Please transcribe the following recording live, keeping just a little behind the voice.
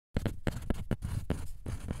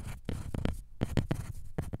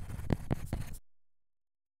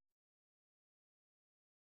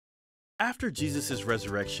After Jesus'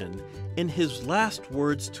 resurrection, in his last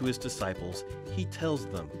words to his disciples, he tells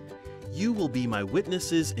them, "You will be my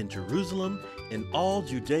witnesses in Jerusalem, in all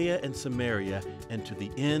Judea and Samaria, and to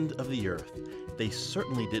the end of the earth." They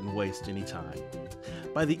certainly didn't waste any time.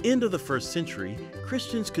 By the end of the first century,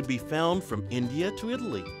 Christians could be found from India to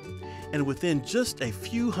Italy. And within just a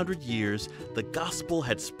few hundred years, the gospel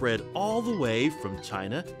had spread all the way from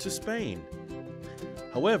China to Spain.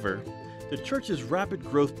 However, the church's rapid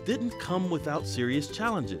growth didn't come without serious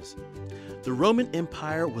challenges. The Roman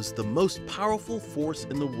Empire was the most powerful force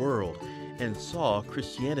in the world and saw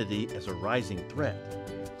Christianity as a rising threat.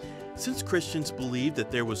 Since Christians believed that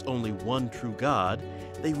there was only one true God,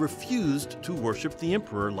 they refused to worship the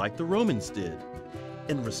emperor like the Romans did.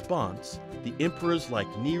 In response, the emperors like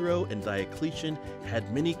Nero and Diocletian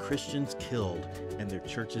had many Christians killed and their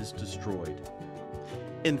churches destroyed.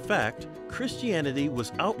 In fact, Christianity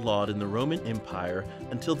was outlawed in the Roman Empire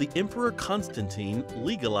until the Emperor Constantine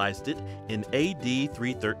legalized it in AD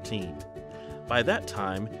 313. By that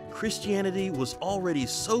time, Christianity was already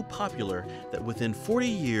so popular that within 40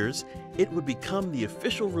 years, it would become the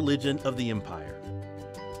official religion of the empire.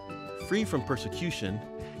 Free from persecution,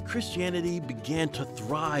 Christianity began to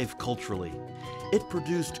thrive culturally. It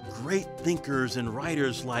produced great thinkers and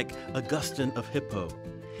writers like Augustine of Hippo.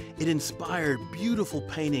 It inspired beautiful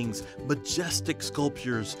paintings, majestic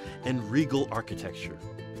sculptures, and regal architecture.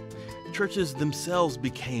 Churches themselves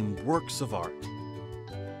became works of art.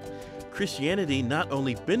 Christianity not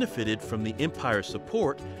only benefited from the empire's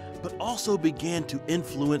support, but also began to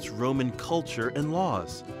influence Roman culture and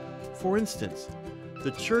laws. For instance,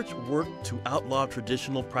 the church worked to outlaw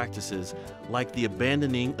traditional practices like the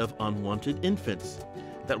abandoning of unwanted infants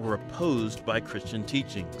that were opposed by Christian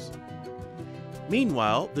teachings.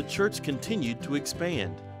 Meanwhile, the church continued to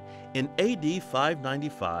expand. In AD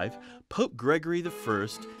 595, Pope Gregory I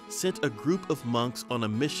sent a group of monks on a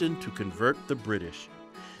mission to convert the British.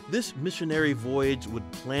 This missionary voyage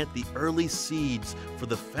would plant the early seeds for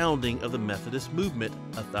the founding of the Methodist movement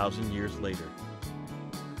 1,000 years later.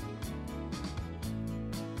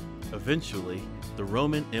 Eventually, the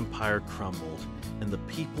Roman Empire crumbled and the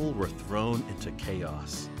people were thrown into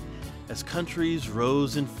chaos. As countries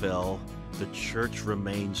rose and fell, the church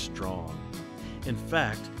remained strong. In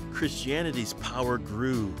fact, Christianity's power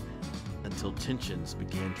grew until tensions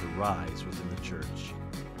began to rise within the church.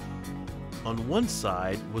 On one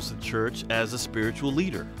side was the church as a spiritual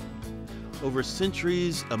leader. Over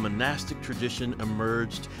centuries, a monastic tradition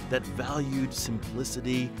emerged that valued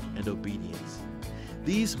simplicity and obedience.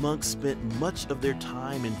 These monks spent much of their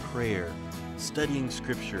time in prayer, studying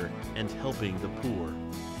scripture, and helping the poor.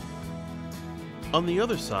 On the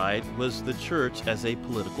other side was the church as a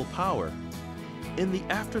political power. In the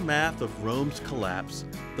aftermath of Rome's collapse,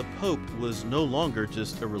 the Pope was no longer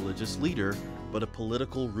just a religious leader, but a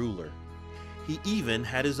political ruler. He even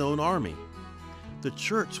had his own army. The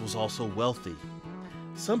church was also wealthy.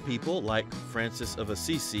 Some people, like Francis of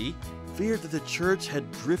Assisi, feared that the church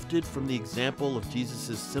had drifted from the example of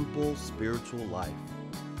Jesus' simple spiritual life.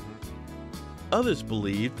 Others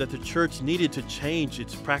believed that the church needed to change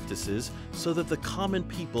its practices so that the common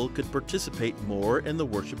people could participate more in the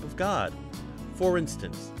worship of God. For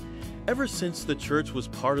instance, ever since the church was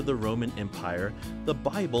part of the Roman Empire, the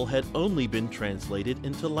Bible had only been translated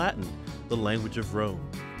into Latin, the language of Rome.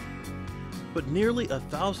 But nearly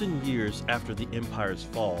 1,000 years after the empire's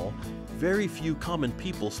fall, very few common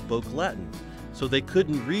people spoke Latin, so they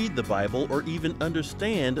couldn't read the Bible or even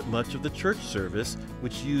understand much of the church service,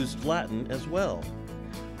 which used Latin as well.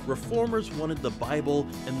 Reformers wanted the Bible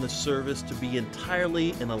and the service to be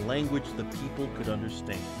entirely in a language the people could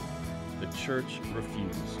understand. The church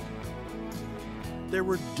refused. There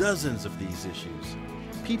were dozens of these issues.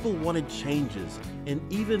 People wanted changes, and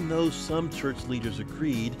even though some church leaders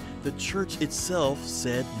agreed, the church itself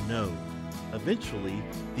said no. Eventually,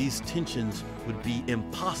 these tensions would be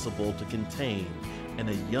impossible to contain, and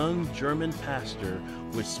a young German pastor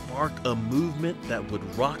would spark a movement that would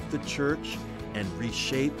rock the church and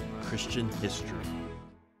reshape Christian history.